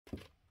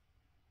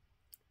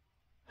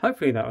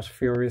Hopefully that was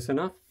furious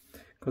enough,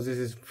 because this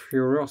is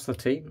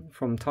Furocity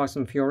from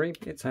Tyson Fury.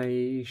 It's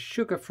a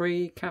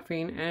sugar-free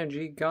caffeine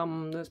energy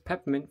gum that's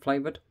peppermint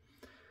flavoured.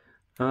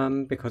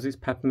 Because it's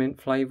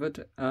peppermint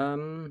flavoured,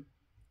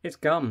 it's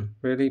gum,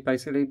 really,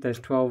 basically. There's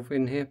 12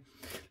 in here.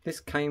 This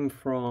came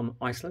from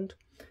Iceland.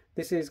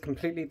 This is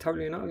completely,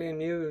 totally and utterly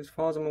new as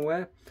far as I'm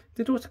aware. It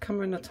did also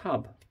come in a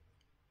tub,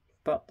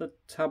 but the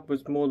tub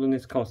was more than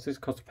this cost. This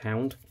cost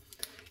 £1.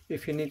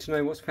 If you need to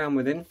know what's found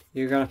within,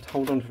 you're going to have to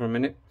hold on for a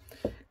minute,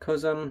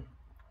 because I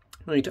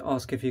need to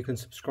ask if you can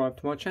subscribe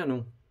to my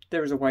channel.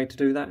 There is a way to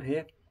do that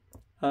here.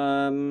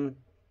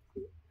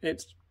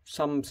 It's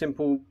some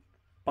simple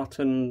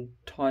button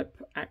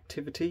type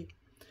activity,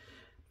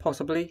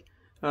 possibly.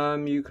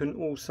 You can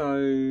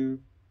also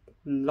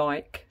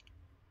like,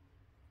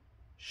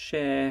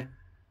 share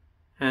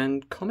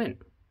and comment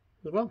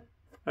as well.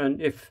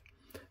 And if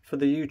for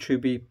the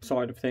YouTube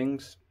side of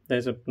things,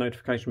 there's a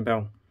notification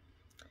bell,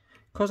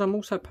 because I'm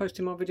also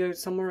posting my videos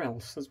somewhere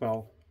else as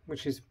well,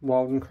 which is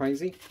wild and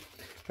crazy.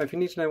 But if you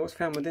need to know what's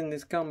found within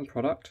this gum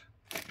product,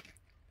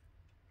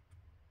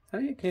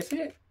 hey, can you see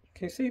it?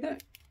 Can you see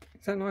that?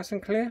 Is that nice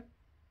and clear?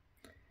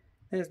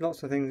 There's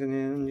lots of things in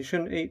here, and you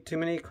shouldn't eat too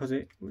many because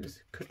it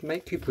could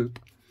make you poop.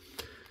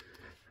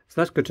 So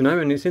that's good to know.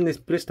 And it's in this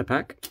blister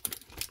pack,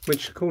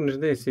 which according to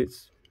this,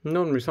 it's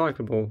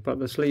non-recyclable, but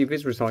the sleeve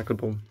is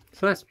recyclable.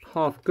 So that's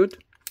half good.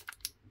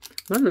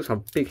 That looks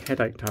like big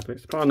headache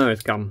tablets, but I know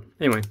it's gum.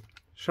 Anyway,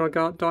 shall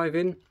I dive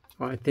in?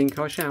 I think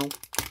I shall.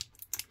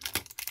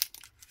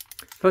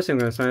 First thing I'm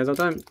going to say is I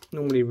don't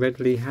normally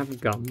readily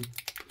have gum.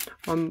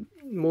 I'm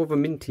more of a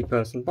minty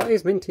person, but it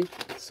is minty,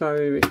 so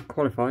it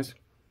qualifies.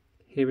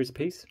 Here is a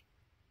piece,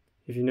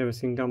 if you've never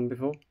seen gum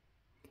before.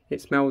 It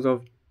smells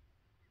of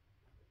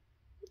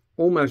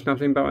almost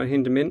nothing but a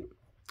hint of mint.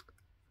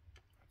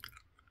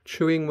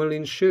 Chewing will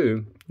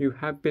ensue. You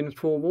have been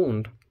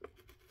forewarned.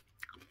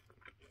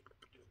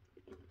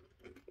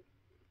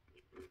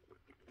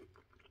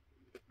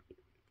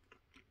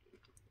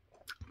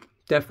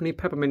 Definitely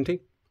pepperminty.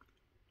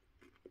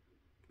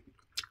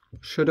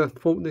 Should have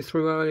thought this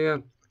through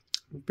earlier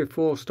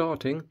before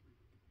starting.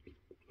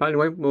 But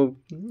anyway, we'll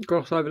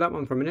gloss over that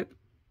one for a minute.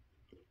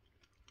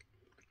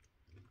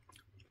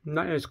 And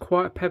that is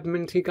quite a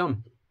pepperminty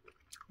gum.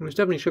 And it's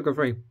definitely sugar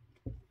free.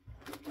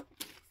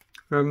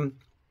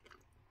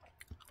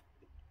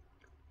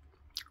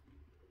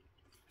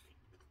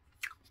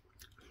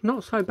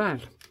 Not so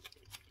bad.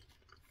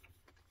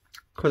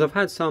 Because I've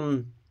had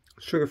some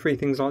sugar free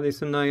things like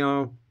this, and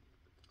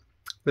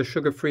the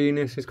sugar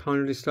freeness is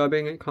kind of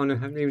disturbing. It kind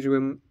of leaves you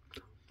in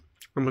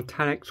a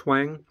metallic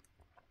twang.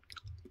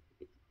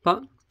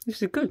 But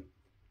this is good.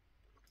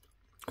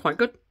 Quite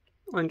good.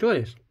 I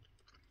enjoy this.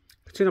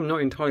 Considering I'm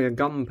not entirely a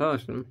gum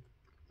person,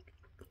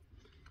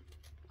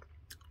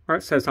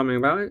 it says something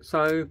about it,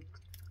 so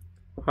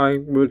I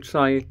would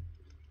say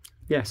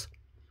yes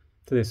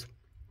to this.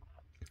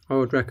 I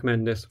would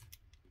recommend this.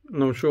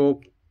 And I'm sure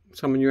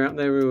some of you out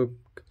there who are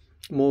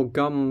more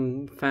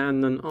gum fan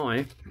than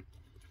I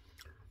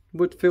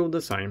would feel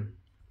the same.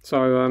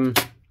 So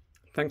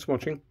thanks for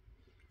watching.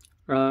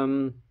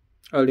 Early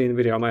in the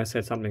video I may have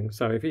said something,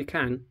 so if you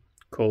can,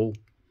 cool.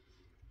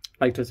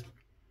 Laters.